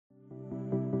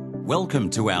Welcome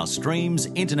to our Streams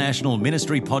International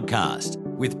Ministry podcast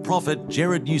with Prophet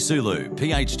NYASULU,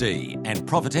 Ph.D, and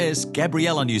Prophetess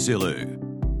Gabriella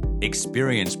NYASULU.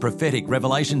 Experience prophetic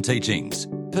revelation teachings,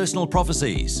 personal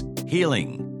prophecies,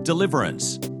 healing,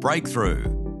 deliverance, breakthrough.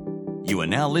 You are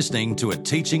now listening to a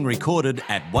teaching recorded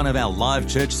at one of our live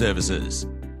church services.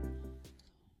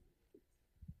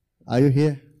 Are you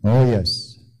here? Oh,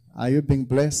 yes. Are you being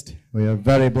blessed? We are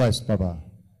very blessed, Papa.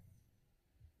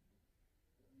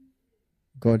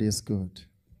 God is good.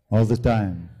 All the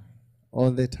time. All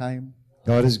the time.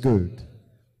 God is good.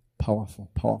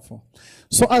 Powerful, powerful.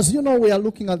 So as you know, we are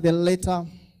looking at the letter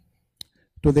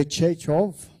to the church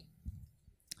of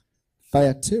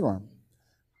Thyatira.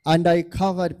 And I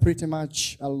covered pretty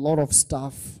much a lot of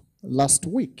stuff last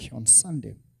week on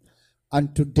Sunday.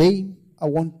 And today I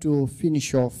want to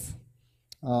finish off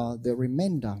the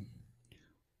remainder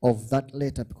of that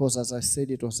letter, because as I said,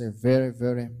 it was a very,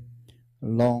 very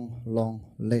long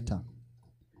letter.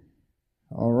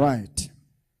 All right.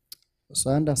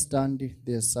 So I understand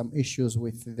there's some issues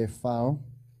with the file.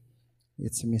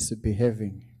 It's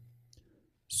misbehaving.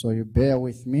 So you bear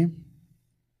with me.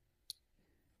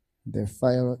 The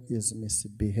file is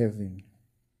misbehaving.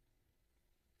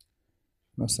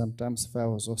 Now sometimes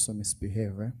files also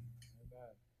misbehave, right?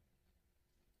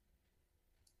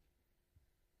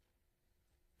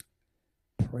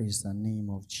 Praise the name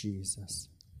of Jesus.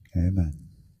 Amen.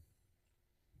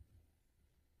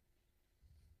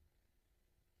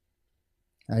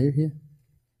 Are you here?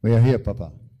 We are here,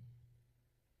 Papa.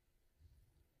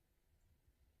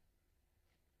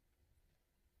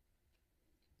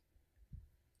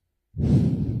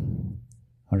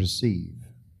 I receive.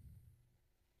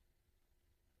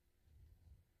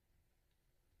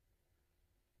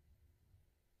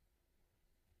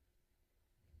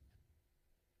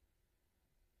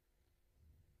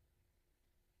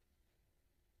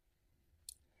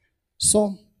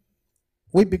 So,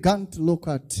 we began to look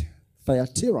at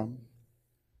Thyatira.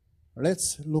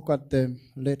 Let's look at the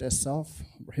letter itself,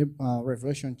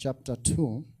 Revelation chapter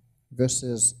 2,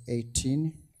 verses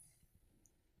 18.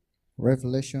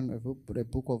 Revelation, the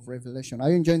book of Revelation. Are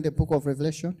you enjoying the book of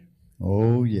Revelation?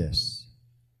 Oh, yes.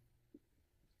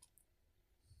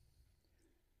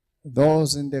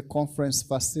 Those in the conference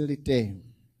facility,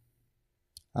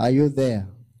 are you there?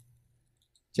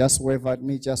 Just wave at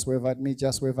me, just wave at me,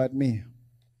 just wave at me.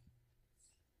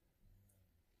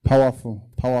 Powerful,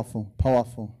 powerful,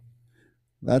 powerful.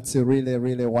 That's really,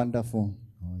 really wonderful.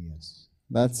 Oh, yes.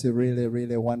 That's really,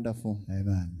 really wonderful.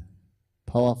 Amen.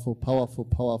 Powerful, powerful,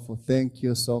 powerful. Thank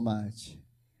you so much.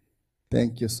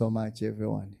 Thank you so much,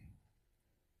 everyone.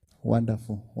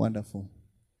 Wonderful, wonderful.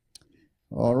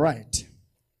 All right.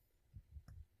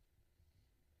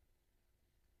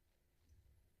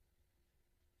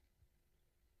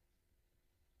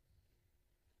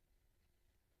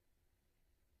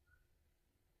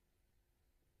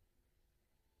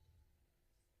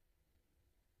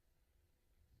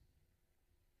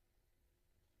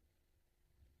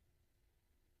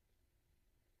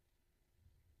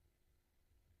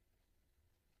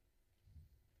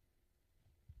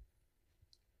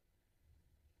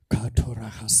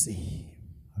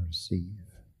 I receive.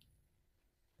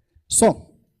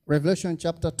 So, Revelation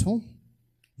chapter 2,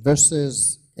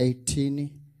 verses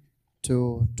 18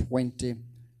 to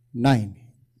 29.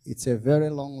 It's a very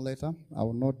long letter. I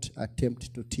will not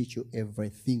attempt to teach you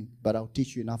everything, but I'll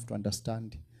teach you enough to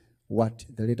understand what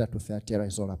the letter to Thyatira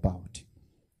is all about.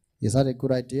 Is that a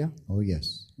good idea? Oh,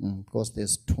 yes. Because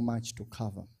there's too much to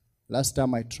cover. Last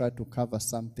time I tried to cover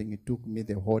something, it took me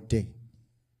the whole day.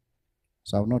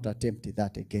 So I will not attempt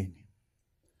that again.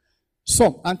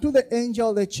 So, unto the angel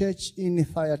of the church in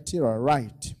Thyatira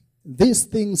write, these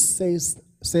things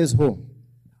says who?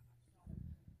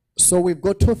 So we've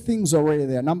got two things already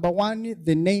there. Number one,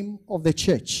 the name of the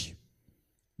church.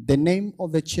 The name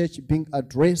of the church being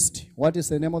addressed. What is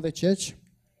the name of the church?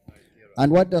 Thyatira.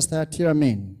 And what does Thyatira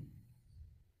mean?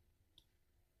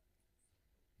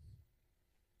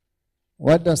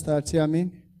 What does Thyatira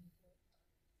mean?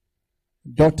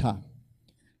 Daughter.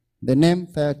 The name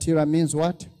Thyatira means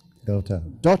what? Daughter.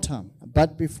 Daughter.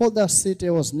 But before that city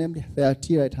was named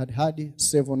Thyatira, it had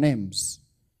several names.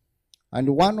 And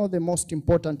one of the most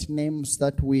important names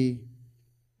that we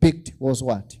picked was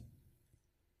what?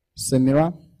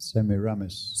 Semiramis.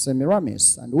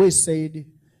 And we said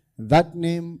that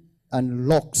name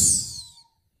unlocks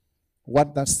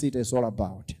what that city is all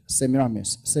about.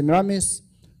 Semiramis. Semiramis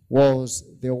was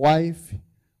the wife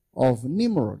of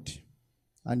Nimrod.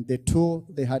 And the two,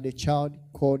 they had a child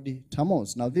called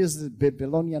Tammuz. Now, this is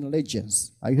Babylonian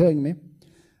legends. Are you hearing me?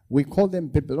 We call them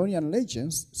Babylonian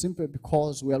legends simply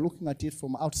because we are looking at it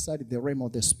from outside the realm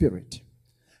of the spirit.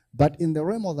 But in the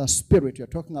realm of the spirit, you're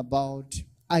talking about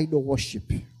idol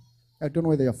worship. I don't know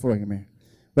whether you're following me.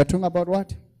 We're talking about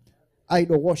what?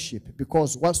 Idol worship.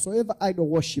 Because whatsoever idol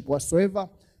worship, whatsoever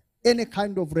any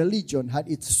kind of religion had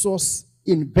its source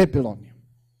in Babylon.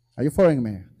 Are you following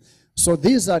me? So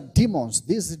these are demons.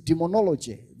 This is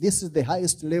demonology. This is the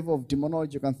highest level of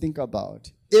demonology you can think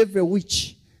about. Every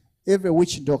witch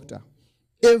doctor,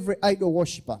 every idol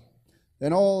worshiper,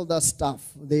 and all that stuff,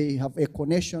 they have a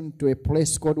connection to a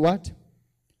place called what?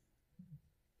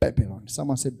 Babylon.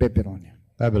 Someone said Babylon.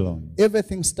 Babylon.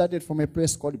 Everything started from a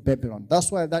place called Babylon.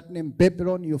 That's why that name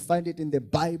Babylon, you find it in the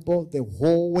Bible the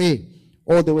whole way,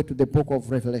 all the way to the book of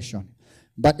Revelation.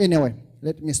 But anyway,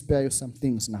 let me spare you some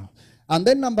things now. And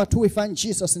then number 2, we find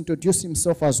Jesus introduced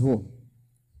himself as who?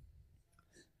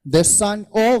 The Son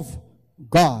of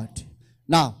God.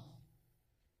 Now,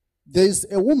 there is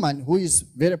a woman who is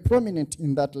very prominent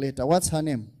in that letter. What's her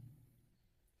name?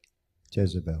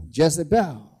 Jezebel.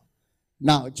 Jezebel.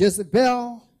 Now,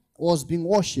 Jezebel was being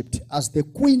worshipped as the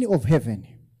queen of heaven.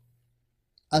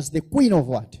 As the queen of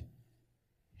what?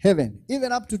 Heaven.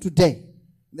 Even up to today,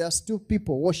 there are still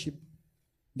people worship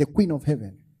the queen of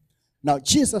heaven. Now,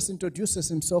 Jesus introduces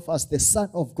himself as the Son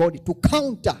of God to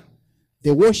counter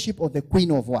the worship of the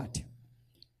queen of what?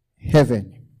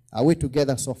 Heaven. Are we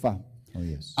together so far? Oh,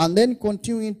 yes. And then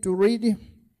continuing to read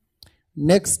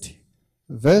next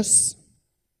verse.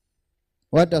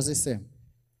 What does it say?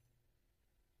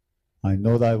 I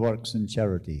know thy works in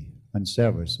charity and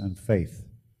service and faith,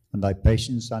 and thy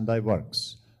patience and thy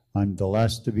works, and the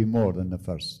last to be more than the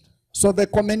first. So the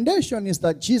commendation is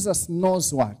that Jesus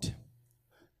knows what?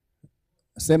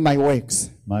 Say my works.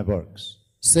 My works.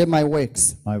 Say my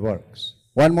works. My works.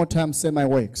 One more time, say my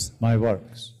works. My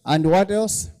works. And what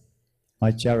else?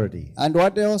 My charity. And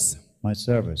what else? My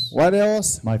service. What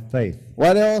else? My faith.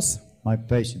 What else? My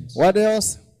patience. What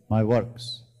else? My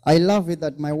works. I love it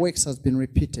that my works has been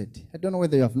repeated. I don't know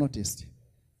whether you have noticed.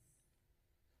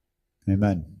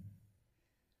 Amen.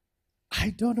 I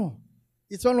don't know.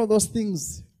 It's one of those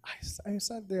things. I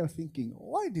sat there thinking,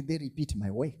 why did they repeat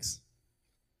my works?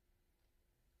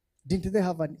 Didn't they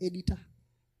have an editor?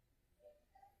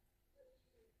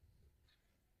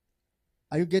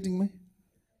 Are you getting me?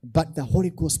 But the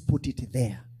Holy Ghost put it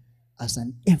there as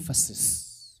an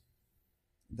emphasis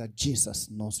that Jesus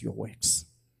knows your works.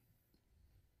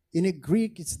 In a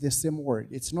Greek, it's the same word.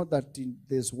 It's not that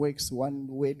there's works one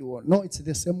word or no, it's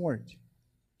the same word.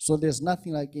 So there's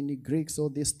nothing like in the Greek, so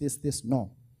this.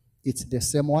 No. It's the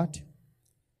same what?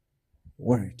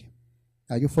 Word.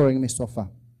 Are you following me so far?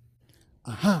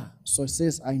 Aha. So it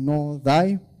says, I know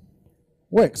thy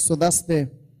works. So that's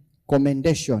the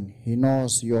commendation. He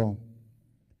knows your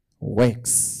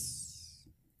works.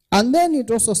 And then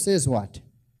it also says what?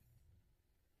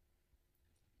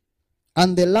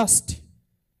 And the last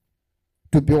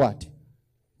to be what?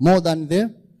 More than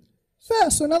the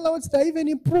first. So in other words, they're even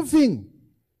improving.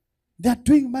 They're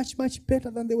doing much, much better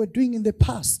than they were doing in the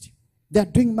past. They're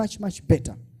doing much, much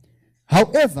better.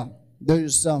 However, there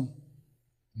is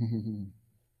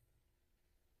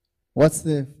what's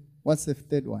the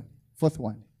third one? Fourth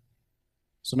one.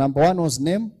 So number 1 was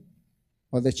name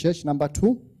of the church. Number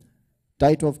 2,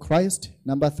 title of Christ.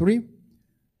 Number 3,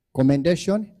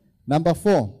 commendation. Number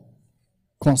 4,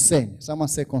 concern. Someone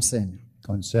say concern.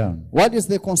 Concern. What is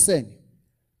the concern?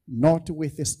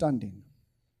 Notwithstanding.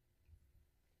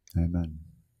 Amen.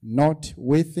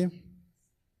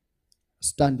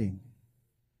 Notwithstanding.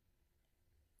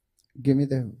 Give me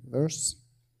the verse.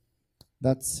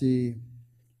 That's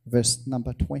verse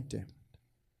number 20.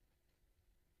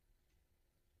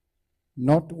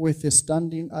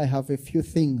 Notwithstanding, I have a few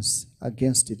things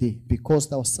against thee, because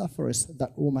thou sufferest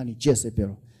that woman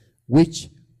Jezebel, which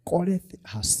calleth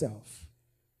herself.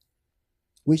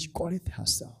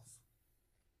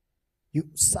 You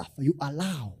suffer, you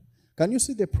allow. Can you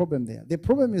see the problem there? The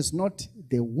problem is not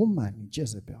the woman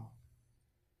Jezebel.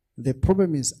 The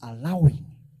problem is allowing.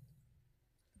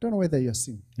 I don't know whether you're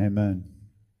seeing. Amen.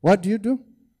 What do?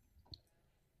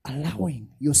 Allowing.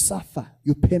 You suffer,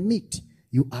 you permit,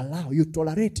 you allow, you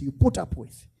tolerate, you put up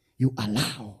with, you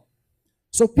allow.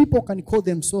 So people can call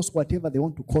themselves whatever they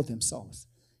want to call themselves.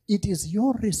 It is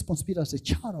your responsibility as a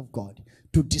child of God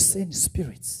to discern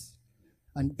spirits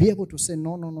and be able to say,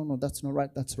 no, that's not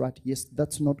right, that's right. Yes,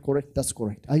 that's not correct, that's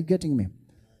correct. Are you getting me?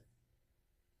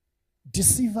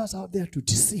 Deceivers out there to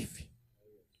deceive.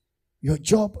 Your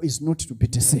job is not to be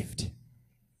deceived.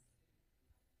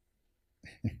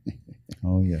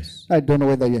 Oh, yes. I don't know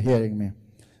whether you're hearing me.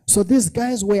 So these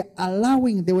guys were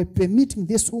they were permitting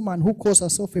this woman who calls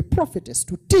herself a prophetess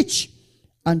to teach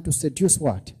and to seduce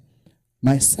what?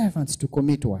 My servants to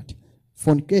commit what?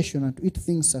 Fornication and to eat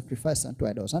things sacrificed unto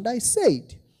idols. And I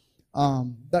said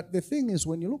that the thing is,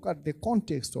 when you look at the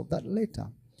context of that letter,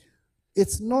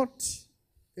 it's not,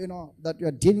 that you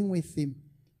are dealing with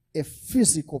a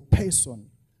physical person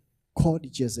called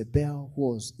Jezebel who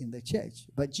was in the church.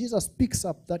 But Jesus picks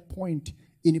up that point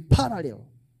in parallel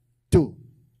to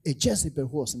a Jezebel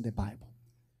who was in the Bible.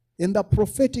 In the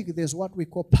prophetic, there's what we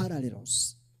call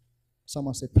parallels.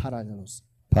 Someone say parallels.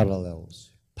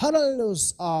 Parallels.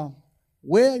 Parallels are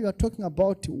where you are talking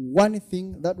about one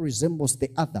thing that resembles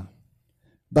the other.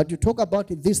 But you talk about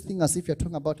this thing as if you're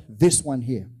talking about this one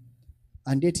here.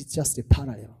 And yet it's just a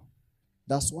parallel.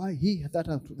 That's why he that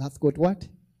hath got what?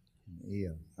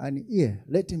 Ear. An ear.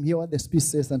 Let him hear what the Spirit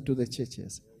says unto the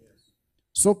churches.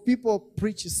 So people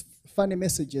preach funny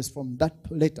messages from that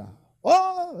letter.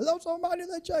 Oh, there's somebody in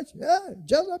the church. Yeah,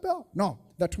 Jezebel. No,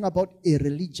 they're talking about a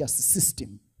religious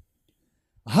system.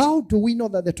 How do we know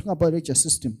that they're talking about a religious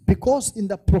system? Because in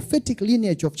the prophetic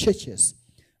lineage of churches,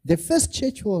 the first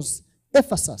church was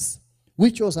Ephesus,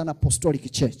 which was an apostolic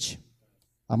church.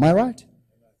 Am I right?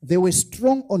 They were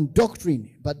strong on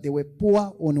doctrine, but they were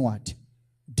poor on what?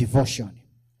 Devotion.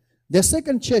 The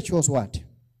second church was what?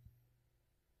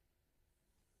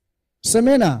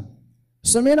 Smyrna.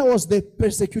 Smyrna was the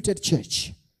persecuted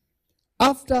church.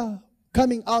 After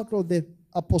coming out of the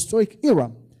apostolic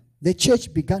era, the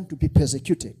church began to be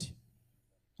persecuted.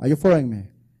 Are you following me?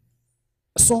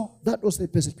 So that was the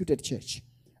persecuted church.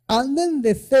 And then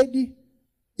the third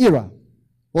era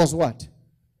was what?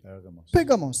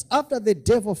 Pergamos. After the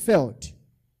devil failed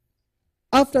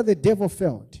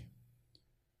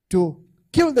to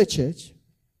kill the church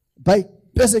by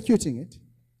persecuting it,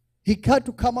 he had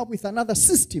to come up with another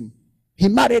system. He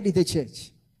married the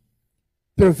church.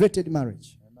 Perverted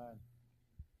marriage. Amen.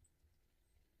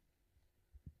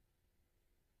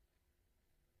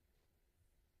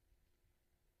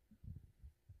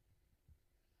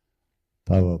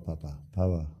 Power, Papa.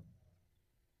 Power.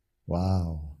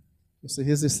 Wow. You see,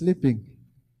 he's sleeping.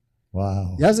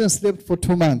 Wow. He hasn't slept for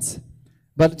 2 months.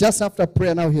 But just after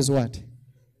prayer, now he's what?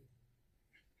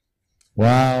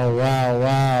 Wow, wow,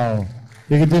 wow.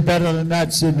 You can do better than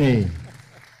that, Sydney.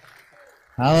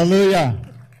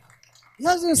 Hallelujah. He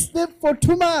hasn't slept for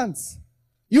 2 months.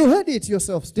 You heard it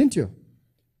yourselves, didn't you?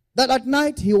 That at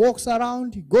night he walks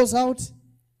around, he goes out.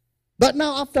 But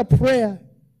now after prayer,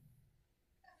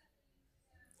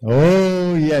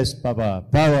 oh, yes, Papa.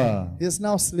 Power. he's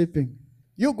now sleeping.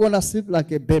 You're going to sleep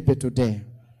like a baby today.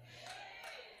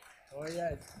 Oh,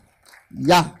 yes.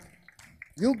 Yeah.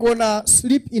 You're going to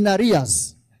sleep in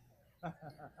arrears.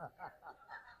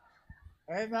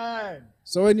 Amen.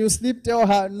 So when you sleep, tell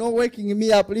her, no waking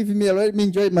me up, leave me, let me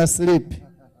enjoy my sleep.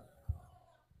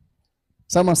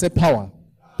 Someone say power.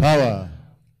 Power.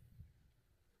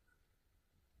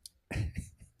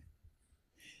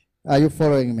 Are you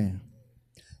following me?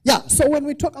 Yeah, so when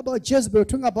we talk about Jezebel, we're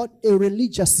talking about a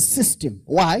religious system.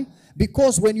 Why?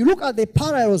 Because when you look at the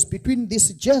parallels between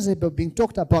this Jezebel being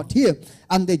talked about here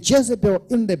and the Jezebel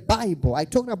in the Bible, I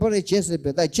talked about a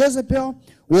Jezebel. The Jezebel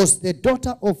was the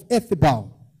daughter of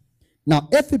Ethibal. Now,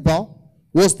 Ethibal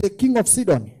was the king of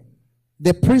Sidon,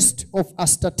 the priest of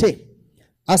Astarte.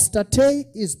 Astarte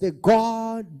is the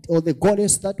god or the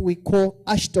goddess that we call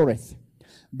Ashtoreth.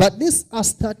 But this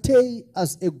Astarte,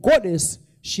 as a goddess,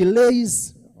 she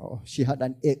lays, she had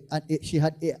an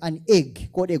egg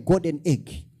called a golden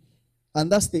egg. And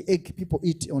that's the egg people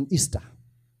eat on Easter.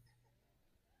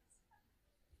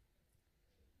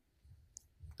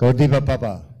 Go deeper,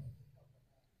 Papa.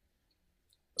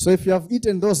 So if you have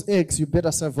eaten those eggs, you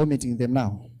better start vomiting them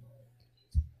now.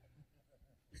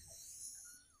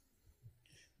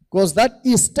 Because that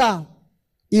Easter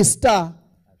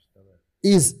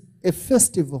is a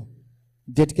festival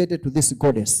dedicated to this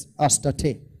goddess,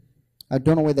 Astarte. I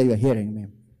don't know whether you're hearing me.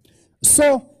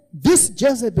 So this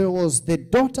Jezebel was the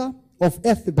daughter of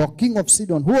Ethibal, king of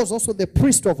Sidon, who was also the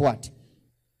priest of what?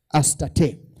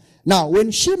 Astarte. Now, when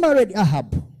she married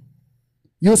Ahab,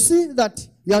 you see that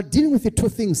you are dealing with the two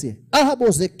things here. Ahab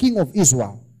was the king of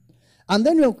Israel. And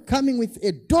then you're coming with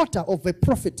a daughter of a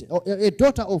prophet, or a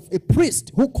daughter of a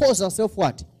priest, who calls herself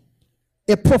what?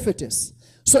 A prophetess.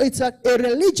 So it's a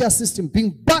religious system being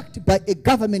backed by a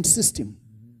government system.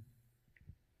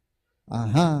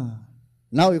 Now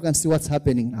you can see what's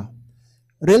happening now.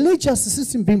 Religious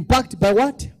system being backed by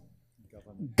what?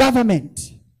 Government.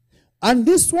 And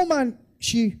this woman,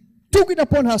 she took it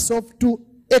upon herself to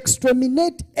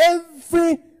exterminate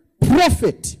every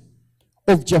prophet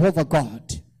of Jehovah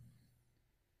God.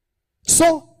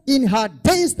 So in her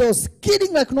days there was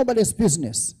killing like nobody's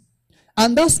business.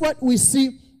 And that's what we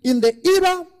see in the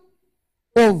era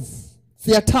of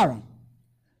Thyatira.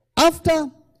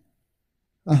 After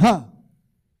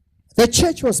the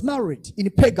church was married in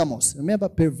Pergamos. Remember,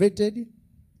 perverted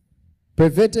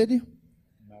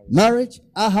marriage.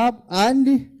 Ahab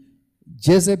and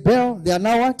Jezebel, they are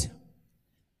now what?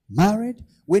 Married.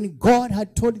 When God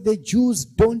had told the Jews,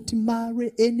 don't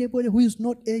marry anybody who is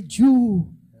not a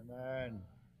Jew. Amen.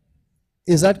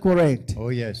 Is that correct? Oh,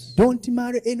 yes. Don't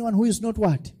marry anyone who is not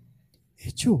what?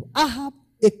 A Jew. Ahab,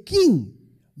 a king,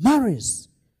 marries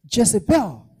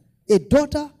Jezebel, a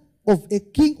daughter of a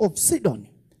king of Sidon.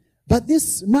 But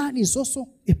this man is also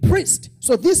a priest.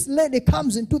 So this lady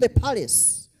comes into the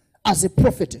palace as a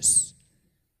prophetess.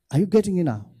 Are you getting it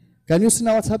now? Can you see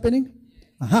now what's happening?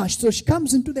 So she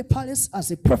comes into the palace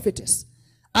as a prophetess.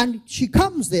 And she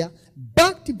comes there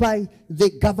backed by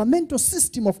the governmental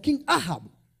system of King Ahab.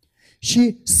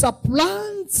 She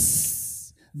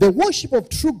supplants the worship of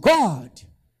true God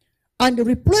and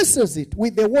replaces it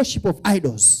with the worship of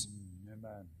idols.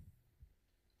 Amen.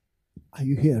 Are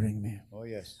you hearing me? Oh,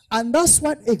 yes. And that's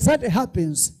what exactly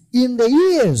happens in the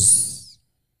years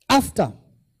after.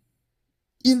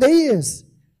 In the years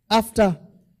after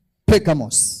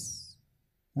Pergamos.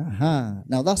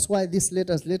 Now that's why this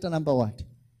letter is letter number what?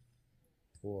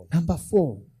 4. Number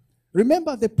 4.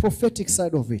 Remember the prophetic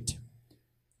side of it.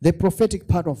 The prophetic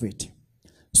part of it.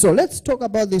 So let's talk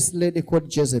about this lady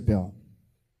called Jezebel.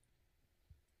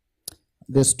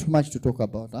 There's too much to talk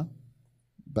about,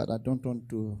 but I don't want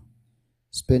to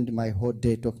spend my whole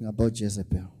day talking about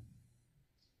Jezebel.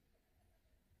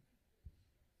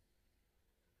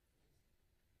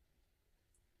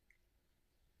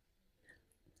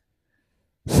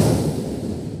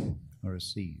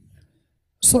 Receive.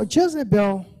 So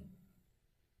Jezebel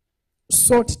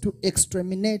sought to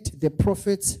exterminate the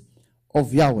prophets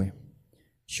of Yahweh.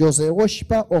 She was a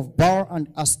worshiper of Baal and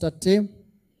Astarte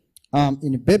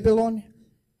in Babylon,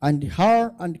 and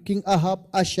her and King Ahab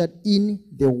ushered in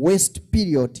the worst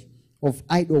period of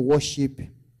idol worship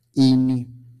in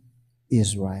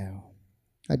Israel.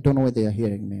 I don't know whether they are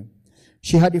hearing me.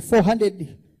 She had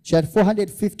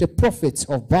 450 prophets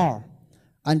of Baal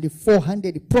and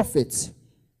 400 prophets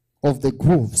of the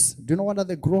groves. Do you know what are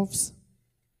the groves?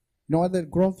 You know what are the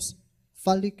groves?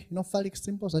 Phallic. You know phallic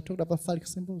symbols? I talked about phallic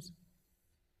symbols.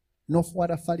 You know what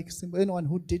are phallic symbols? Anyone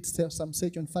who did some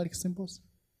search on phallic symbols?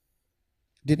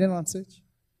 Did anyone search?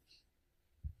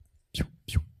 Pew,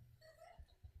 pew.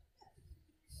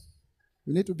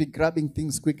 You need to be grabbing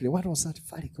things quickly. What was that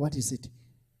phallic? What is it?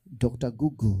 Dr.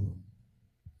 Google.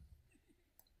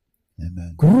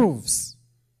 Amen. Groves.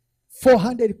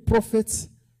 400 prophets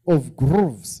of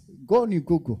groves. Go on your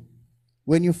Google.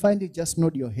 When you find it, just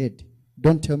nod your head.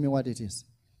 Don't tell me what it is.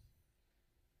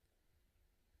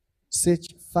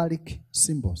 Search phallic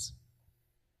symbols.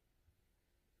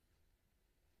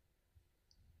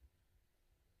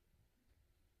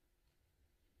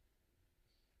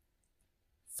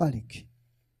 Phallic.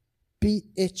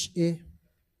 P-H-A-L-L-I-C.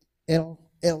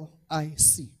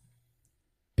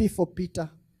 P for Peter.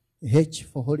 H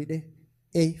for holiday.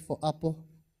 A for apple.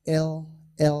 L-L-I-C.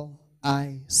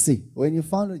 When you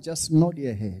found it, just nod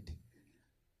your head.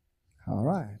 All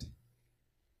right.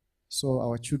 So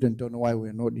our children don't know why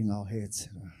we're nodding our heads.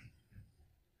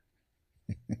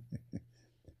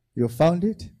 You found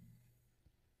it?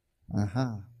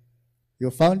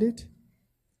 You found it?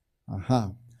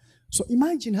 So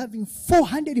imagine having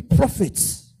 400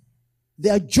 prophets.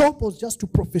 Their job was just to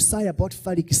prophesy about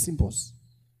phallic symbols.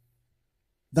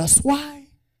 That's why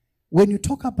when you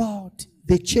talk about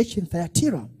the church in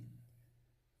Thyatira,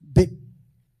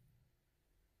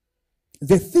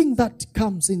 the thing that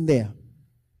comes in there,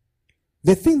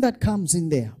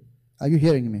 are you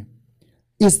hearing me?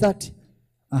 Is that,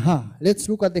 let's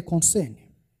look at the concern.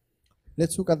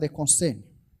 Let's look at the concern.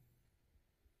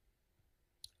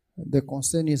 The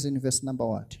concern is in verse number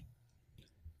what?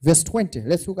 Verse 20.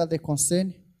 Let's look at the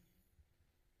concern.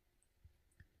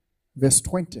 Verse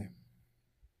 20.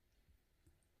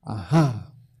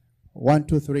 1,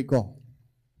 2, 3, go.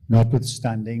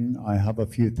 Notwithstanding, I have a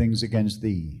few things against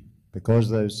thee, because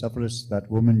thou sufferest that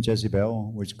woman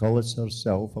Jezebel, which calleth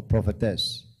herself a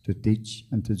prophetess, to teach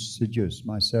and to seduce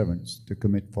my servants to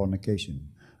commit fornication,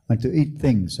 and to eat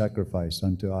things sacrificed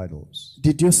unto idols.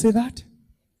 Did you see that?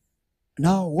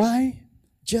 Now, why?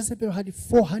 Jezebel had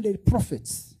 400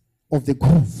 prophets of the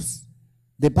groves.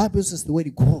 The Bible uses the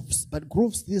word groves, but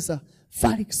groves, these are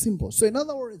phallic symbols. So in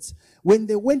other words, when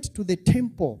they went to the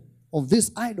temple of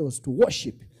these idols to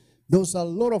worship, there was a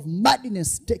lot of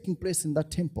madness taking place in that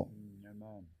temple.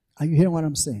 Amen. Are you hearing what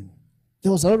I'm saying?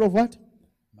 There was a lot of what?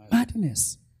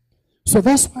 Madness. So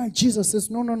that's why Jesus says,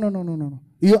 no, no, no, no, no, no, no.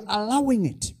 You're allowing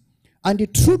it. And the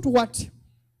truth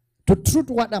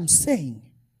what I'm saying,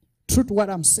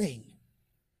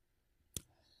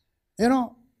 you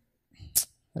know,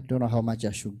 I don't know how much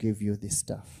I should give you this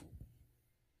stuff.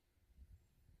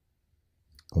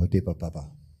 Go deeper, Papa.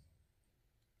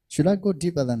 Should I go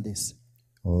deeper than this?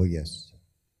 Oh, yes.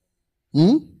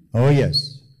 Hmm? Oh,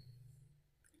 yes.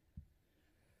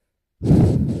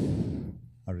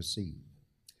 I receive.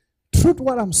 Truth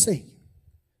what I'm saying.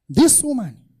 This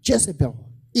woman, Jezebel,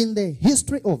 in the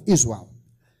history of Israel,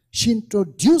 she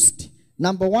introduced,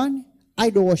 number 1,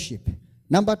 idol worship.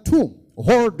 Number 2,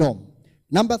 whoredom.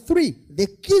 Number 3, the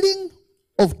killing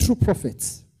of true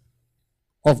prophets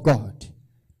of God.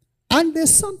 And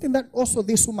there's something that also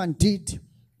this woman did,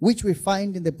 which we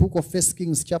find in the book of 1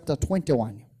 Kings chapter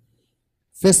 21.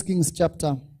 1 Kings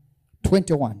chapter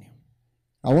 21.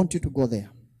 I want you to go there.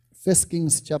 1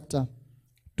 Kings chapter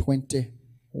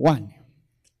 21.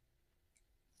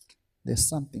 There's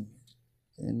something.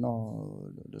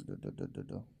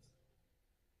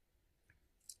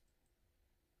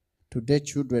 Today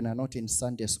children are not in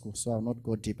Sunday school, so I'll not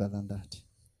go deeper than that.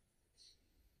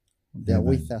 They're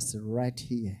with us right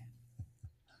here.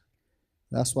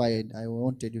 That's why I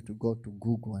wanted you to go to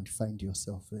Google and find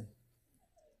yourself there.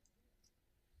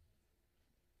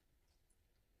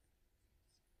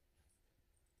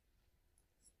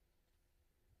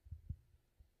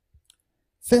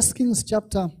 First Kings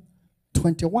chapter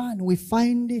 21, we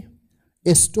find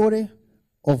a story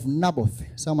of Naboth.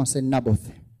 Someone said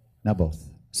Naboth. Naboth.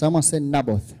 Someone said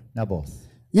Naboth. Naboth.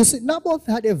 You see, Naboth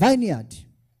had a vineyard.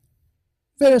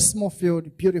 Very small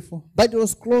field, beautiful. But it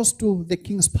was close to the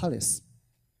king's palace,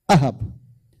 Ahab.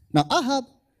 Now, Ahab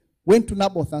went to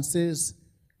Naboth and says,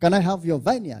 can I have your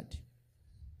vineyard?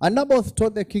 And Naboth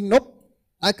told the king, nope,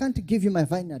 I can't give you my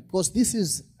vineyard because this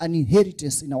is an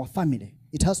inheritance in our family.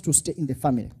 It has to stay in the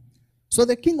family. So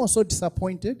the king was so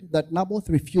disappointed that Naboth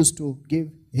refused to give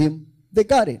him the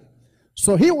garden.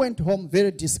 So he went home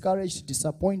very discouraged,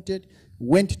 disappointed,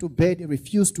 went to bed,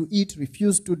 refused to eat,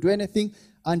 refused to do anything,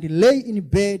 and lay in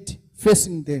bed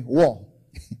facing the wall.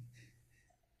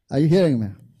 Are you hearing me?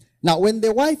 Now, when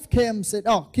the wife came and said,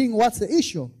 oh, king, what's the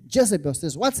issue? Jezebel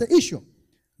says, what's the issue?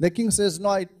 The king says, no,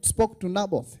 I spoke to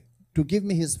Naboth to give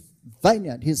me his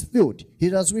vineyard, his field. He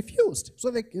has refused. So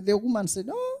the woman said,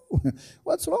 oh,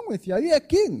 what's wrong with you? Are you a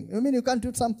king? I mean, you can't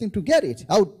do something to get it.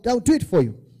 I'll do it for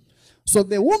you. So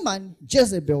the woman,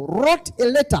 Jezebel, wrote a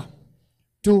letter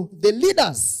to the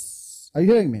leaders. Are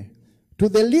you hearing me? To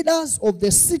the leaders of the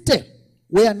city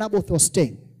where Naboth was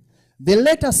staying. The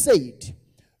letter said,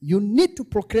 you need to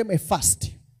proclaim a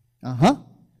fast.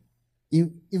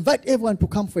 You invite everyone to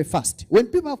come for a fast. When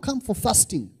people have come for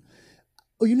fasting,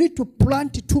 you need to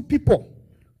plant 2 people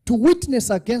to witness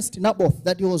against Naboth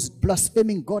that he was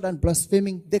blaspheming God and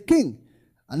blaspheming the king.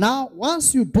 And now,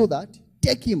 once you do that,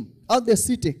 take him out the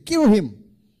city, kill him.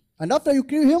 And after you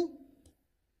kill him,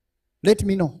 let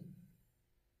me know.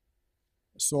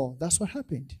 So that's what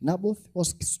happened. Naboth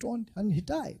was stoned and he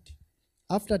died.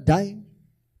 After dying,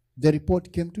 the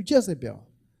report came to Jezebel.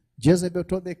 Jezebel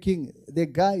told the king, the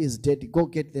guy is dead, go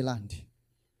get the land.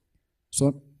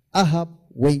 So Ahab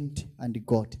went and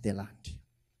got the land.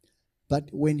 But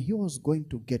when he was going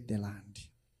to get the land,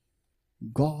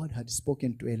 God had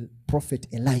spoken to a prophet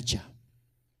Elijah.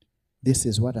 This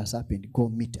is what has happened. Go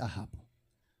meet Ahab.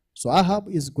 So Ahab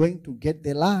is going to get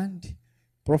the land.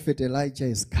 Prophet Elijah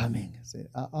is coming. He said,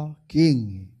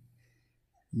 king,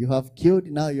 you have killed,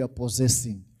 now you are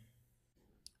possessing.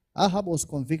 Ahab was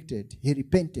convicted. He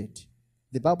repented.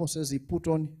 The Bible says he put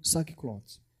on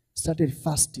sackcloth, started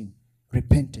fasting,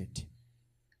 repented.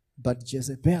 But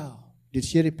Jezebel, did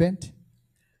she repent?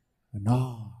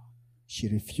 No, she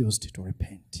refused to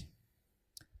repent.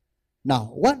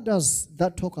 Now, what does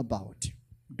that talk about?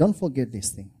 Don't forget this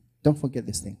thing. Don't forget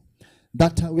this thing.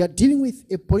 That we are dealing with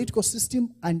a political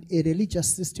system and a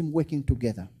religious system working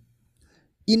together.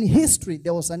 In history,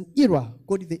 there was an era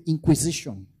called the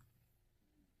Inquisition.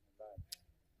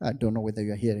 I don't know whether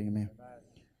you are hearing me.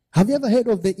 Have you ever heard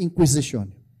of the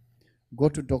Inquisition? Go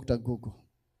to Dr. Google.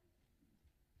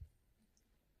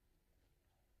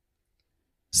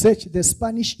 Search the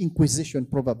Spanish Inquisition,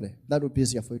 probably. That would be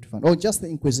easier for you to find. Or just the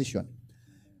Inquisition.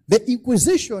 The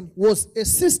Inquisition was a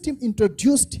system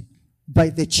introduced by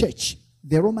the church,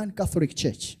 the Roman Catholic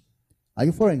Church. Are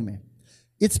you following me?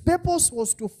 Its purpose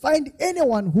was to find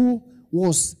anyone who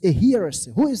was a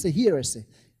heresy. Who is a heresy?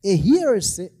 A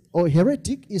heresy or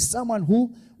heretic is someone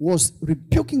who was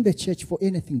rebuking the church for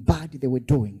anything bad they were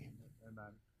doing.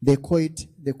 Amen. They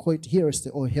call it heresy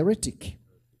or heretic.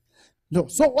 No,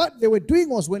 so what they were doing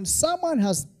was when someone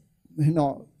has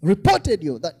reported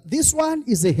you that this one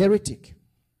is a heretic.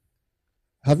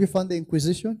 Have you found the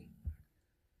Inquisition?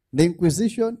 The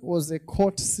Inquisition was a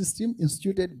court system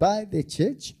instituted by the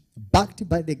church, backed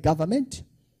by the government,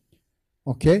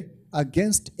 okay,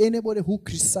 against anybody who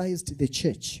criticized the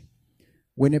church.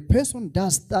 When a person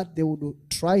does that, they would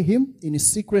try him in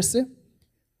secrecy,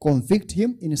 convict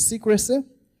him in secrecy,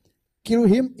 kill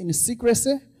him in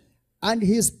secrecy, and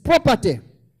his property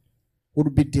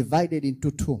would be divided into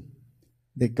two,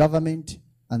 the government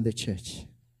and the church.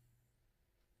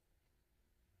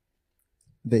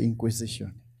 The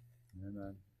Inquisition.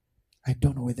 Amen. I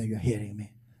don't know whether you're hearing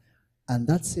me. And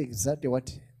that's exactly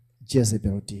what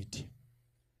Jezebel did.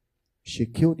 She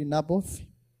killed Naboth,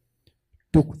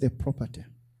 took the property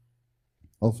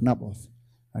of Naboth,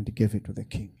 and gave it to the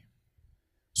king.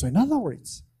 So in other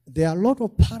words, there are a lot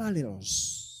of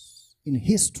parallels in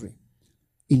history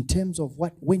in terms of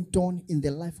what went on in the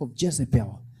life of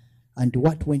Jezebel and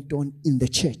what went on in the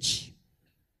church.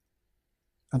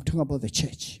 I'm talking about the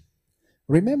church.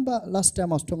 Remember last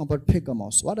time I was talking about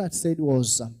Pergamos. What I said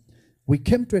was we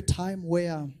came to a time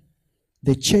where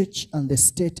the church and the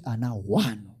state are now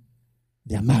one.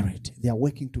 They are married. They are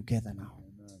working together now.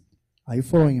 Amen. Are you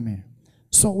following me?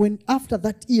 So when after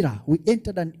that era, we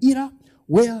entered an era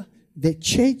where the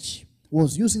church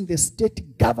was using the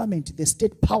state government, the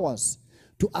state powers,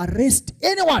 to arrest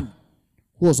anyone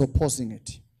who was opposing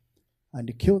it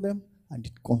and kill them and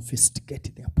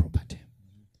confiscate their property.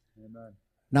 Amen.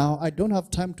 Now, I don't have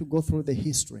time to go through the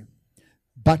history,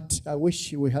 but I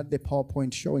wish we had the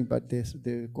PowerPoint showing, but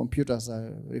the computers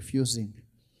are refusing.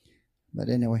 But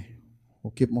anyway,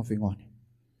 we'll keep moving on.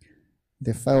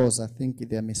 The files, I think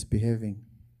they're misbehaving.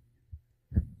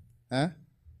 Huh?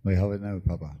 We have it now,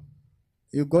 Papa.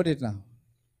 You got it now?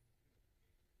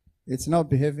 It's now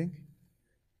behaving?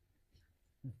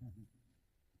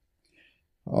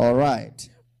 All right.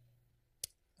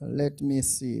 Let me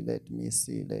see.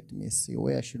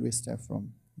 Where should we start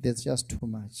from? There's just too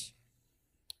much.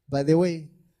 By the way,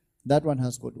 that one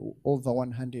has got over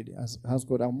 100, has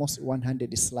got almost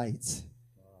 100 slides.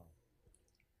 Wow.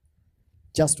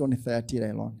 Just on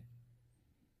Thyatira alone.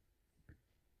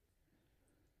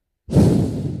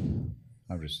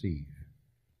 I receive.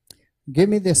 Give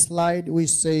me the slide which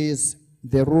says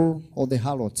the rule of the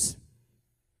harlots.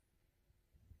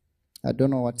 I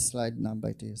don't know what slide number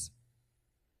it is.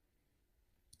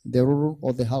 The rule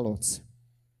of the harlots.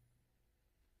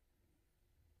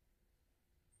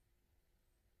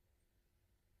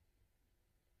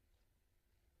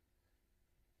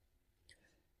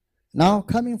 Now,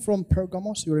 coming from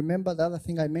Pergamos, you remember the other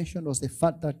thing I mentioned was the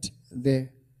fact that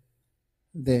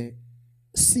the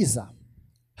Caesar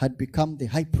had become the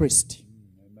high priest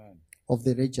of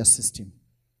the religious system.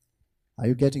 Are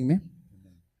you getting me?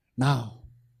 Now.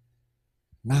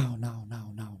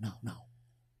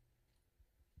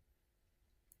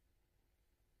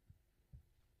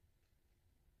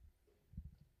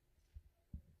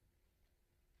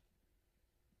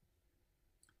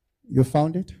 You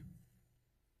found it?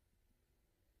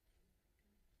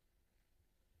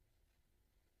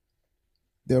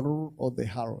 The rule of the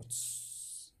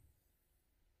harlots.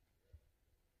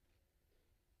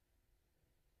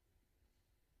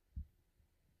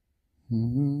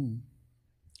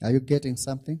 Are you getting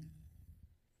something?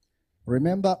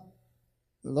 Remember,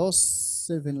 those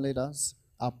 7 letters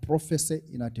are prophecy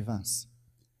in advance,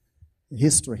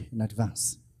 history in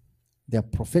advance. They are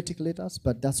prophetic letters,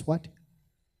 but that's what?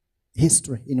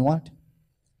 History in what?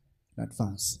 In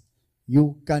advance.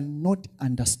 You cannot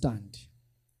understand,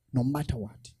 no matter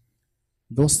what,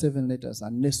 those 7 letters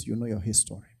unless you know your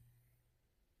history.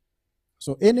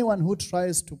 So anyone who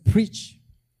tries to preach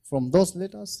from those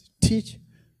letters, teach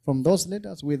from those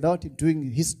letters without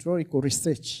doing historical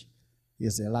research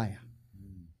is a liar.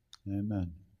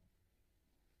 Amen.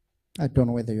 I don't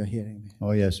know whether you're hearing me.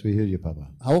 Oh, yes, we hear you, Papa.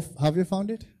 Have you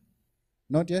found it?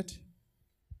 Not yet?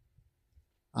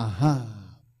 Aha.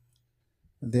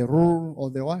 The rule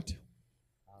of the what?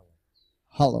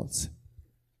 Harlots.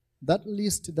 That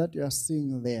list that you are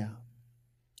seeing there,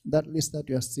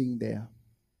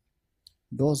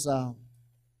 those are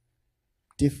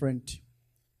different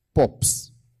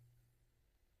popes.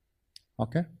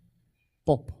 Okay?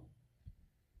 Pop.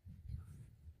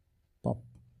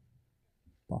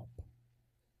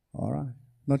 All right.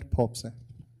 Not pops,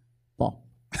 Pop.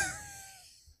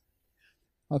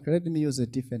 Okay, let me use a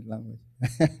different language.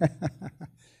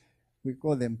 We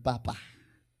call them Papa.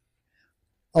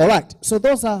 All right. So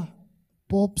those are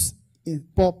pop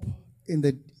in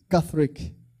the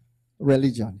Catholic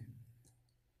religion.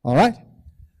 All right?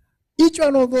 Each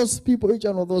one of those people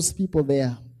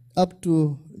there, up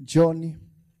to John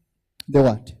The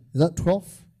what? Is that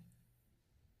 12?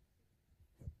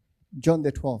 John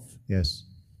the 12th. Yes.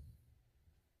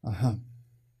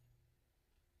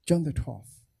 John the 12th.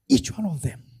 Each one of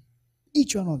them.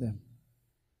 Each one of them.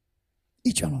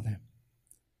 Each one of them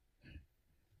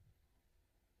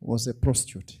was a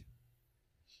prostitute.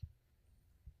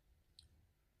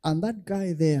 And that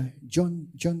guy there, John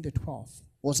the 12th,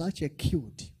 was actually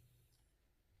killed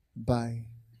by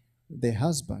the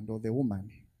husband or the woman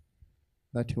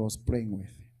that he was playing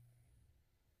with.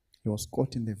 He was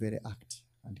caught in the very act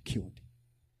and killed.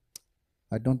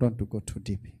 I don't want to go too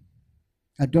deep.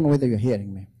 I don't know whether you're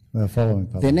hearing me. We are following,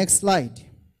 Papa. The next slide.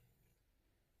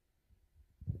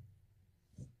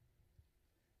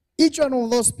 Each one of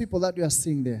those people that you are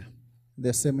seeing there,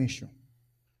 the same issue.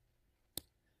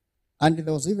 And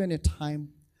there was even a time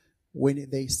when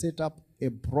they set up a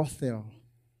brothel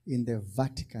in the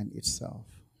Vatican itself.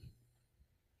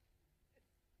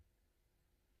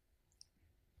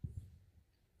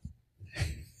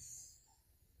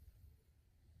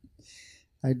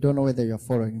 I don't know whether you're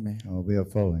following me. Oh, we are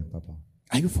following, Papa.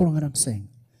 Are you following what I'm saying?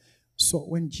 So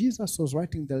when Jesus was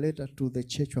writing the letter to the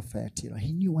church of Thyatira,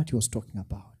 he knew what he was talking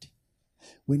about.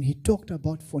 When he talked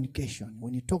about fornication,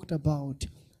 when he talked about,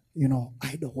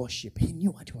 idol worship, he knew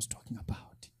what he was talking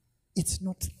about. It's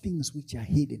not things which are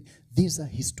hidden. These are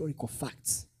historical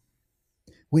facts.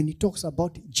 When he talks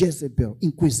about Jezebel,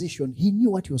 Inquisition, he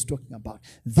knew what he was talking about.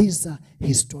 These are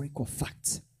historical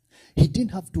facts. He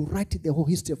didn't have to write the whole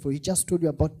history for you. He just told you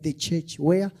about the church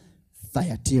where?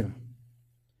 Thyatira.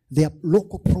 Their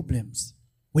local problems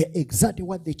were exactly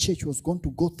what the church was going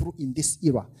to go through in this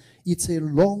era. It's a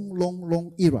long, long,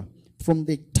 long era. From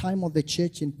the time of the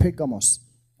church in Pergamos,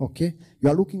 okay? You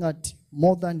are looking at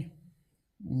more than,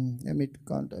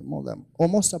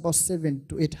 almost about 700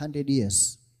 to 800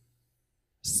 years.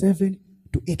 700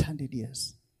 to 800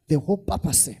 years. The whole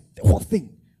papacy, the whole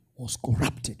thing was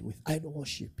corrupted with idol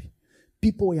worship.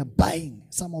 People were buying,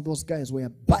 some of those guys were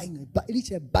buying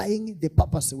the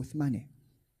papacy with money.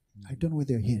 I don't know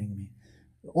whether you're hearing me.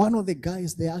 One of the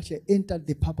guys, they actually entered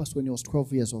the papacy when he was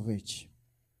 12 years of age.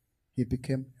 He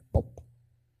became a pope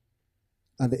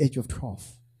at the age of 12.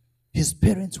 His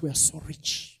parents were so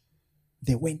rich.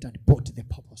 They went and bought the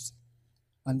papacy.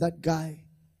 And that guy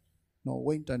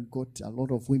went and got a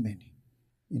lot of women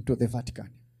into the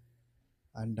Vatican.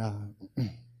 And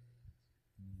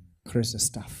crazy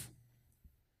stuff.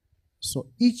 So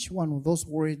each one of those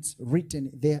words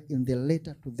written there in the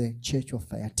letter to the church of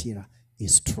Thyatira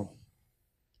is true.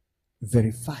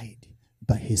 Verified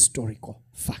by historical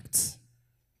facts.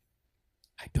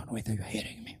 I don't know whether you're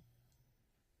hearing me.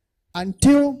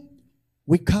 Until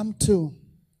we come to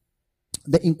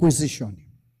the Inquisition.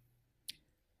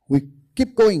 We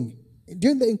keep going.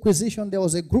 During the Inquisition, there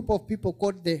was a group of people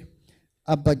called the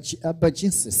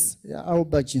Albigenses.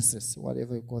 Albigenses,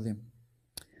 whatever you call them.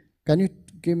 Can you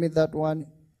give me that one?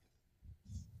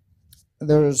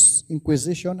 There's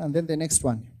Inquisition, and then the next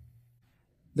one.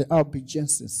 The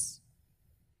Albigenses.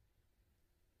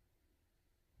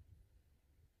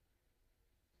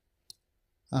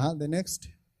 The next.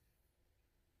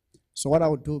 So what I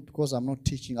will do, because I'm not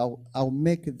teaching, I'll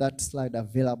make that slide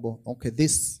available. Okay,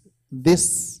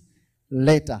 this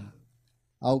later,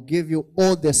 I'll give you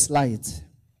all the slides.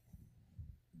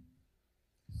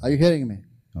 Are you hearing me?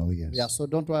 Oh, yes. Yeah, so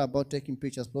don't worry about taking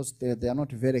pictures because they are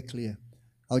not very clear.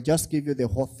 I'll just give you the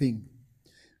whole thing.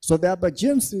 So the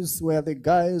Albigenses were the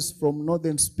guys from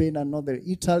northern Spain and northern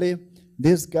Italy.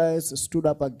 These guys stood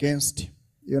up against,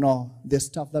 the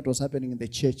stuff that was happening in the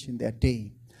church in their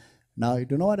day. Now, you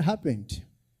do know what happened?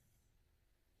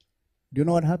 Do you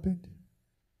know what happened?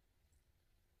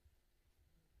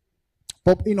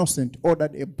 Pope Innocent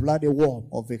ordered a bloody war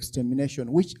of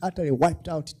extermination, which utterly wiped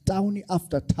out town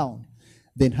after town.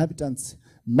 The inhabitants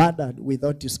murdered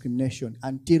without discrimination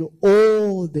until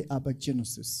all the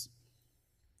Albigenses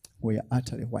were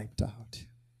utterly wiped out.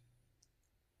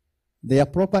 Their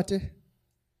property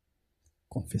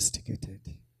confiscated,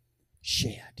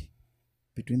 shared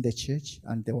between the church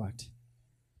and the what?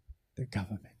 The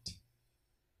government.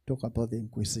 Talk about the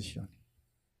Inquisition.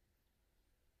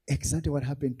 Exactly what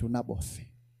happened to Naboth.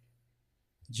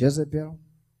 Jezebel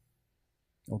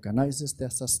organizes the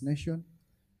assassination,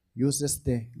 uses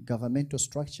the governmental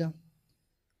structure,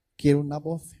 kill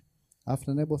Naboth.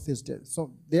 After Naboth is dead.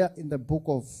 So there in the book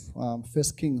of 1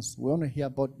 Kings, we only hear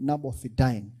about Naboth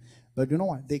dying. But you know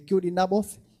what? They killed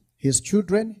Naboth, his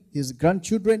children, his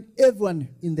grandchildren, everyone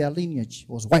in their lineage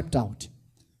was wiped out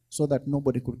so that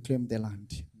nobody could claim the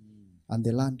land. And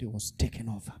the land was taken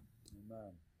over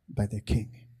by the king.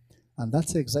 And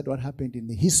that's exactly what happened in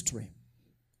the history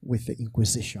with the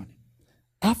Inquisition.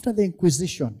 After the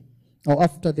Inquisition, or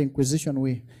after the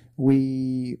Inquisition,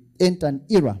 we enter an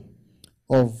era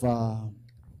of,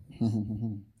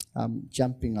 I'm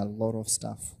jumping a lot of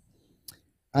stuff,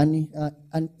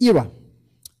 an era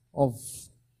of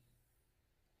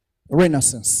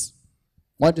Renaissance.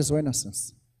 What is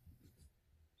Renaissance?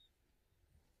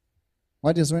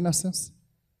 What is Renaissance?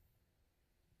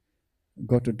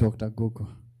 Go to Dr. Google.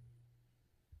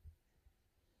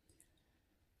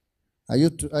 I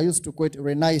used to quote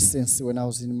Renaissance when I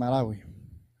was in Malawi,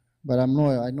 but I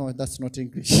know that's not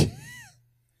English.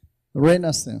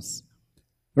 Renaissance.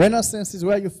 Renaissance is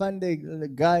where you find a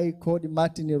guy called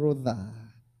Martin Luther,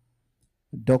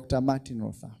 Dr. Martin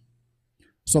Luther.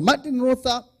 So Martin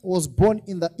Luther was born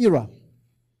in the era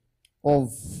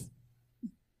of,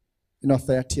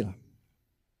 Thyatira.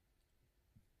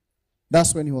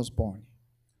 That's when he was born.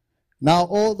 Now,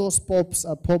 all those popes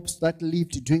are popes that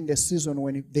lived during the season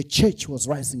when the church was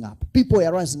rising up. People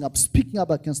were rising up, speaking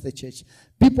up against the church.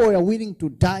 People were willing to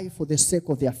die for the sake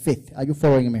of their faith. Are you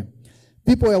following me?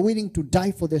 People were willing to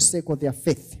die for the sake of their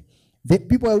faith. The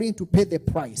people were willing to pay the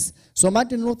price. So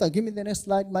Martin Luther, give me the next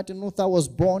slide. Martin Luther was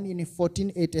born in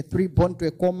 1483, born to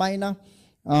a coal miner,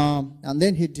 and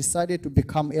then he decided to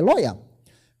become a lawyer.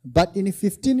 But in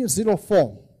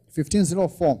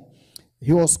 1504,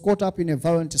 he was caught up in a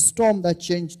violent storm that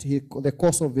changed the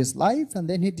course of his life, and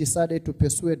then he decided to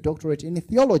pursue a doctorate in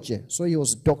theology. So he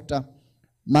was Dr.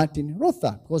 Martin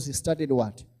Luther, because he studied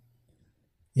what?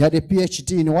 He had a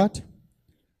Ph.D. in what?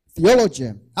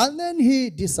 Theology. And then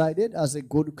he decided, as a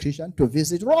good Christian, to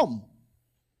visit Rome,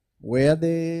 where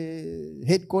the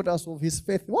headquarters of his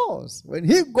faith was. When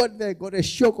he got there, he got a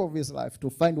shock of his life to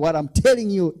find what I'm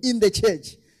telling you in the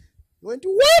church. He went,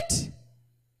 what?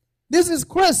 This is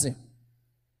crazy.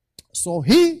 So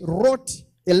he wrote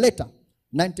a letter,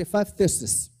 95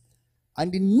 theses,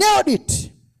 and he nailed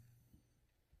it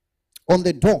on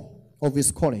the door of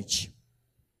his college.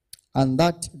 And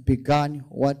that began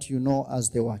what you know as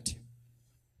the what?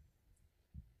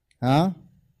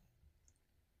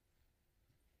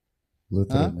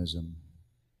 Lutheranism.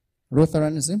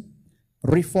 Lutheranism?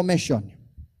 Reformation.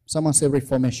 Someone say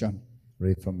Reformation.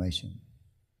 Reformation.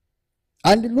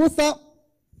 And Luther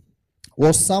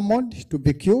was summoned to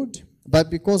be killed, but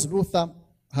because Luther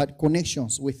had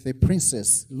connections with the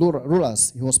princes,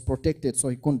 rulers, he was protected, so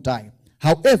he couldn't die.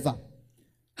 However,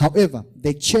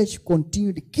 the church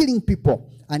continued killing people,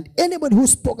 and anybody who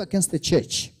spoke against the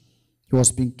church, he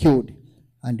was being killed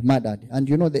and murdered. And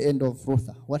you know the end of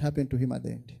Luther. What happened to him at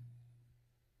the end?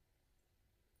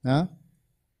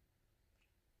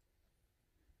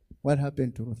 What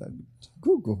happened to Luther?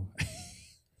 Google.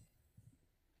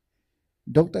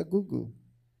 Dr. Google.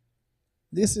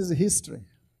 This is history.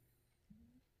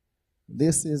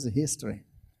 This is history.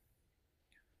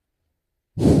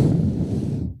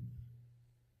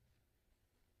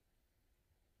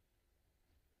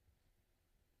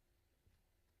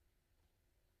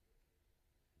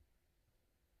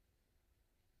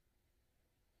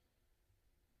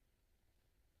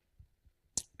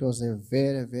 It was a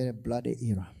very, very bloody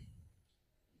era.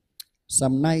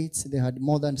 Some nights they had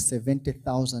more than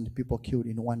 70,000 people killed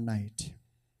in one night.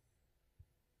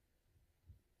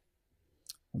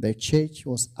 The church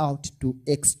was out to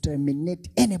exterminate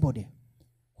anybody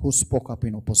who spoke up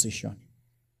in opposition.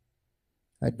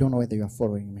 I don't know whether you are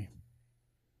following me.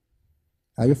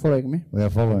 Are you following me? We are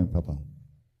following, Papa.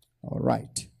 All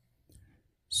right.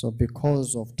 So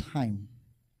because of time,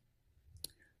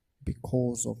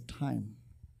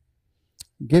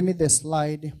 give me the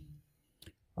slide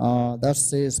that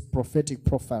says prophetic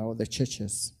profile of the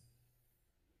churches.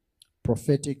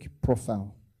 Prophetic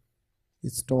profile.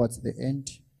 It's towards the end.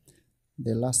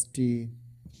 The last, I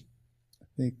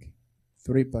think,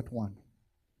 3.1.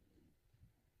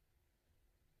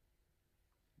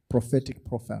 Prophetic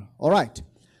profile. All right.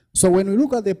 So when we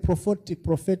look at the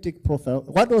prophetic profile,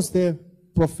 what was the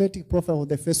prophetic profile of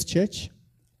the first church?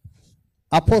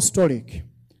 Apostolic.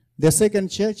 The second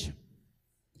church?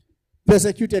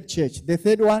 Persecuted church. The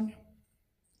third one?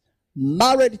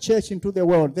 Married church into the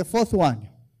world. The fourth one?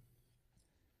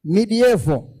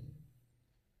 Medieval.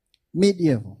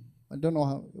 I don't know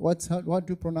how do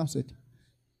you pronounce it?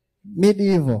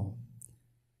 Medieval.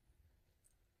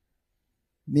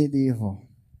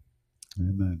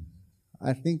 Amen.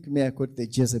 I think may I quote the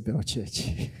Jezebel church.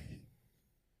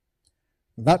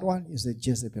 That one is the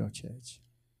Jezebel church.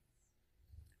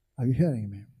 Are you hearing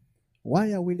me?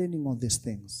 Why are we learning all these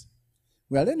things?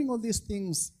 We are learning all these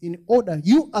things in order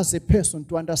you as a person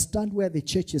to understand where the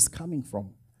church is coming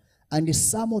from. And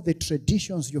some of the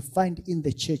traditions you find in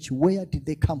the church, where did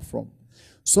they come from?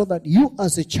 So that you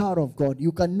as a child of God,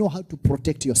 you can know how to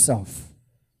protect yourself.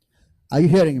 Are you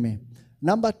hearing me?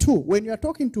 Number two, when you're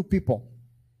talking to people,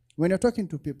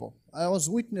 I was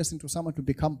witnessing to someone to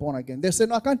become born again. They said,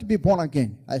 no, I can't be born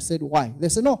again. I said, why? They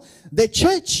said, no, the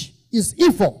church is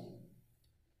evil.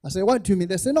 I said, what do you mean?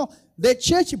 They said, no, the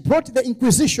church brought the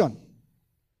Inquisition,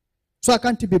 so I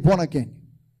can't be born again.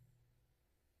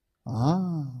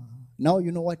 Now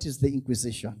you know what is the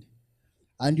Inquisition.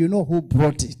 And you know who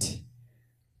brought it.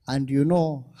 And you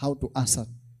know how to answer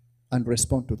and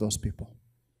respond to those people.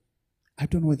 I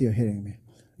don't know whether you're hearing me.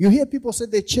 You hear people say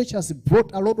the church has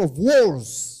brought a lot of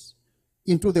wars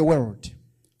into the world,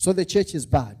 so the church is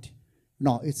bad.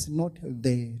 No, it's not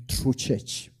the true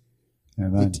church.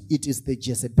 Amen. It is the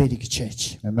Jezebelic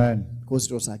church. Amen. Because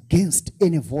it was against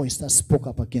any voice that spoke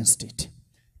up against it.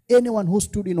 Anyone who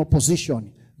stood in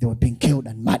opposition, they were being killed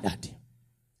and murdered.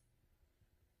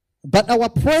 But our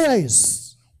prayer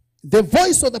is the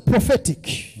voice of the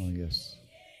prophetic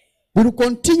will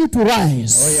continue to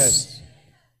rise.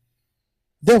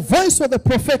 The voice of the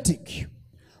prophetic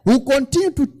will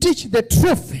continue to teach the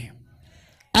truth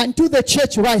until the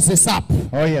church rises up.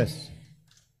 I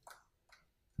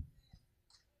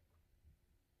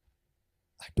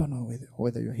don't know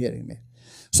whether you're hearing me.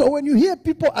 So when you hear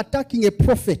people attacking a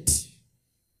prophet,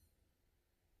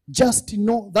 just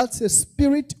know that's a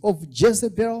spirit of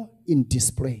Jezebel in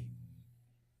display.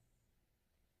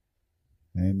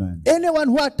 Amen. Anyone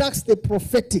who attacks the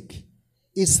prophetic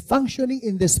is functioning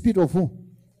in the spirit of who?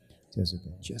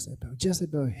 Jezebel.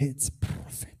 Jezebel hates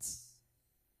prophets.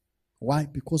 Why?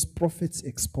 Because prophets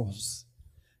expose.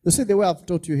 You see the way I've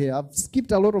taught you here, I've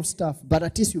skipped a lot of stuff, but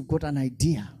at least you've got an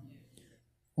idea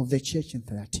of the church in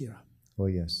Thyatira.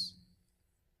 You've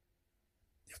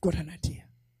got an idea,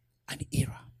 an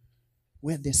era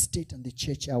where the state and the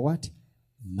church are what?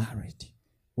 Married,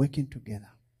 working together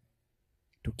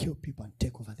to kill people and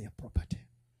take over their property,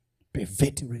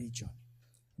 pervert religion,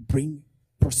 bring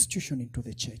prostitution into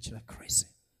the church like crazy.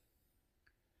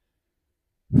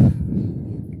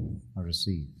 I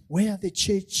receive. Where the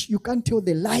church, you can't tell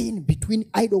the line between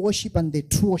idol worship and the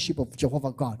true worship of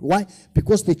Jehovah God. Why?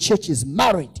 Because the church is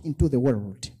married into the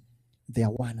world. They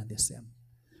are one and the same.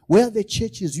 Where the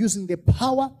church is using the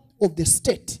power of the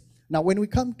state. Now, when we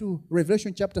come to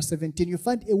Revelation chapter 17, you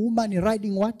find a woman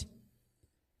riding what?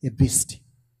 A beast.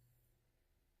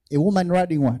 A woman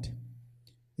riding what?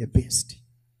 A beast.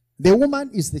 The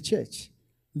woman is the church.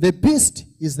 The beast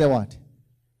is the what?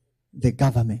 The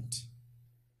government.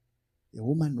 The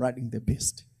woman riding the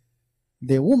beast.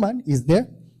 The woman is the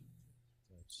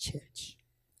church.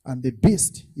 And the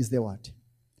beast is the what?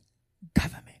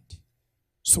 Government.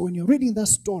 So when you're reading that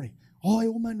story, oh,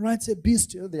 a woman rides a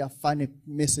beast. There are funny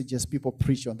messages people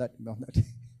preach on that.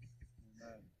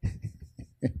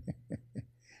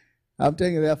 I'm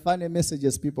telling you, there are funny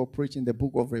messages people preach in the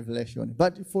book of Revelation.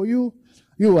 But for you,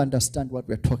 you understand what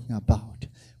we're talking about.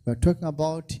 We're talking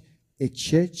about a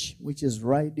church which is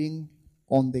riding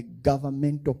on the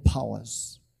governmental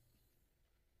powers.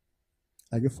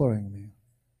 Are you following me?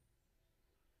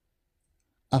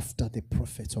 After the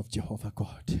prophets of Jehovah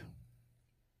God.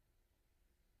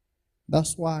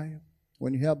 That's why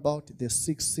when you hear about the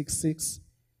 666,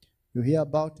 you hear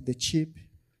about the chip,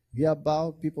 you hear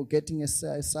about people getting a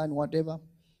sign, whatever,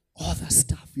 all that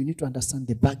stuff, you need to understand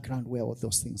the background where all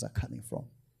those things are coming from.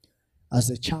 As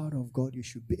a child of God, you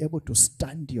should be able to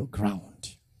stand your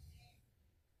ground.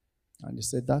 And you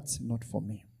say, that's not for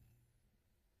me.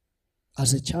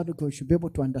 As a child of God, you should be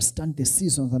able to understand the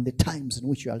seasons and the times in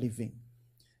which you are living.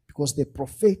 Because the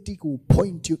prophetic will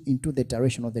point you into the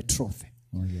direction of the truth.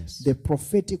 Oh, yes. The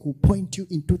prophetic will point you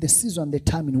into the season and the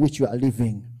time in which you are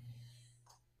living.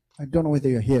 I don't know whether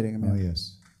you're hearing me. Oh,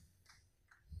 yes.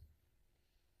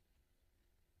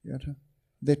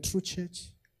 The true church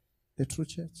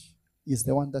is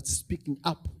the one that's speaking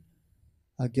up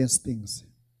against things.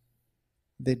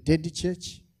 The dead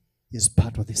church is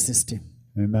part of the system.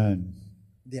 Amen.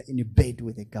 They are in bed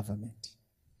with the government.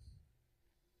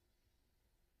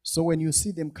 So when you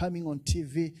see them coming on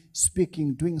TV,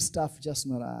 speaking, doing stuff, just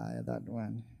not that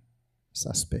one.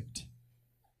 Suspect.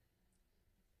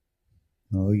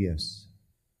 Oh, yes.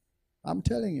 I'm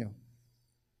telling you.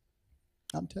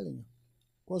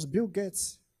 Because Bill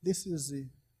Gates, this is a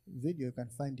video, you can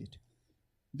find it.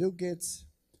 Bill Gates,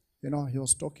 he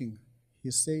was talking.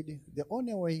 He said the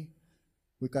only way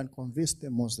we can convince the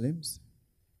Muslims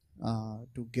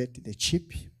to get the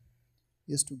chip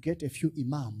is to get a few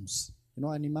imams. You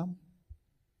know an imam?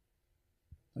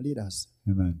 Leaders.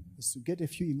 Amen. Is to get a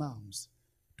few imams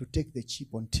to take the chip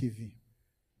on TV.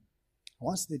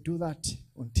 Once they do that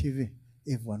on TV,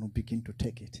 everyone will begin to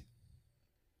take it.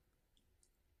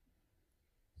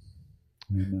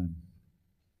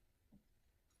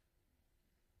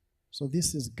 So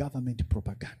this is government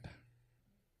propaganda.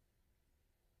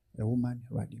 A woman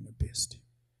riding a beast.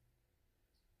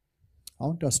 I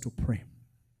want us to pray.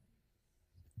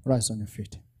 Rise on your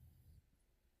feet.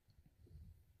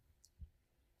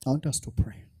 I want us to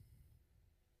pray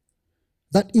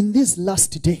that in these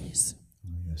last days,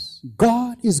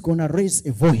 God is going to raise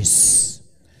a voice.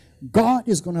 God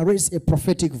is going to raise a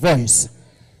prophetic voice.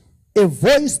 A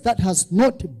voice that has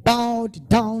not bowed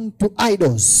down to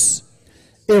idols.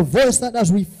 A voice that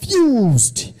has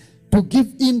refused to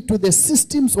give in to the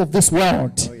systems of this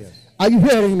world. Oh, yes. Are you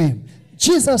hearing me?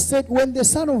 Jesus said, when the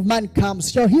Son of Man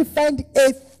comes, shall he find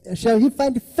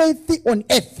faith on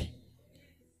earth?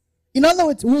 In other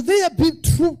words, will there be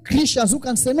true Christians who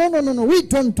can say, no, we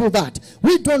don't do that.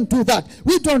 We don't do that.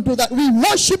 We don't do that. We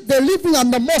worship the living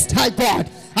and the most high God.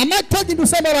 Am I talking to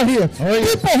somebody here? Oh,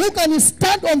 yes. People who can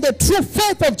stand on the true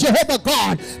faith of Jehovah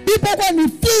God. People who can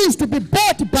refuse to be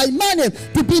bought by money,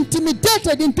 to be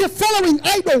intimidated into following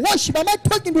idol worship. Am I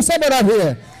talking to somebody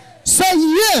here? Say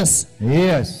yes.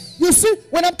 Yes. You see,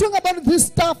 when I'm talking about this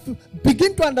stuff,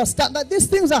 begin to understand that these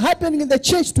things are happening in the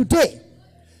church today.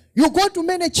 You go to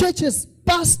many churches,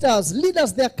 pastors,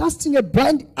 leaders, they are casting a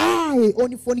blind eye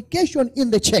on fornication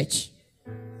in the church.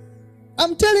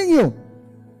 I'm telling you,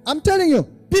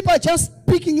 people are just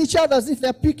picking each other as if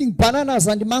they're picking bananas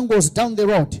and mangoes down the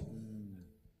road.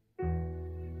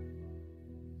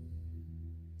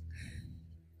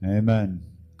 Amen.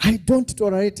 I don't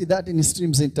tolerate that in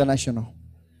Streams International.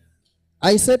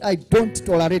 I said I don't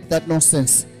tolerate that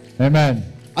nonsense. Amen.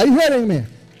 Are you hearing me?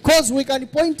 Because we can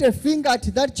point a finger at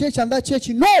that church and that church.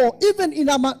 No, even in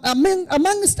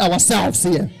amongst ourselves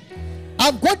here.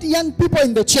 I've got young people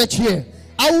in the church here.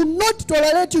 I will not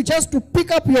tolerate you just to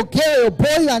pick up your girl or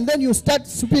boy and then you start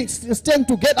staying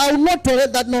together. I will not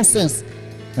tolerate that nonsense.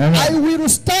 Amen. I will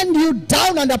stand you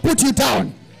down and I put you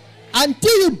down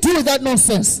until you do that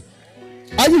nonsense.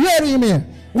 Are you hearing me?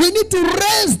 We need to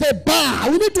raise the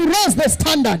bar. We need to raise the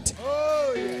standard.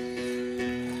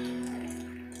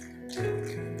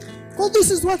 Well,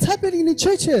 this is what's happening in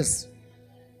churches.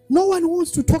 No one wants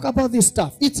to talk about this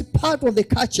stuff. It's part of the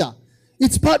culture.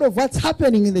 It's part of what's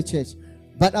happening in the church.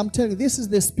 But I'm telling you, this is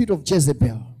the spirit of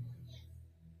Jezebel.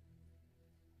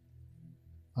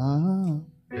 And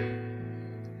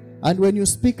when you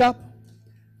speak up,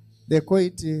 they call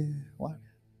it what?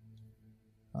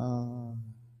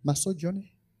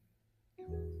 Misogyny.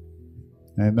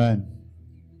 Amen.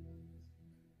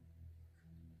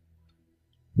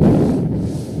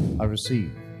 I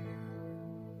receive.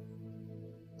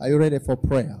 Are you ready for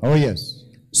prayer? Oh, yes.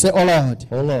 Say, oh Lord.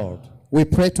 Oh Lord. We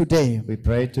pray today. We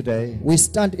pray today. We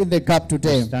stand in the gap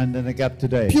today. We stand in the gap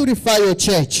today. Purify your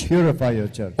church. Purify your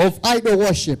church. Of idol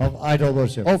worship. Of idol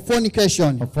worship. Of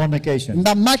fornication. Of fornication. In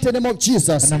the mighty name of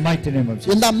Jesus. In the mighty name of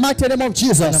Jesus. In the mighty name of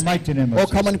Jesus. In the mighty name of Jesus.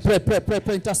 Oh, come on, pray.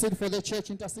 Intercede for the church.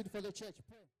 Intercede for the church.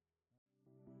 Pray.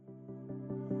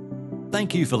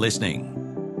 Thank you for listening.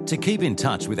 To keep in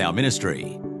touch with our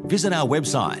ministry, visit our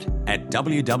website at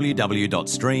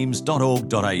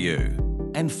www.streams.org.au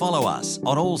and follow us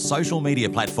on all social media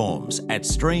platforms at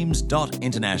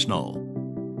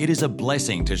streams.international. It is a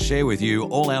blessing to share with you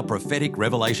all our prophetic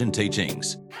revelation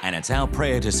teachings, and it's our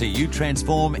prayer to see you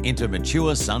transform into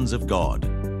mature sons of God.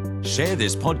 Share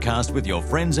this podcast with your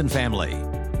friends and family.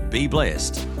 Be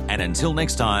blessed, and until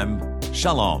next time,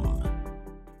 Shalom.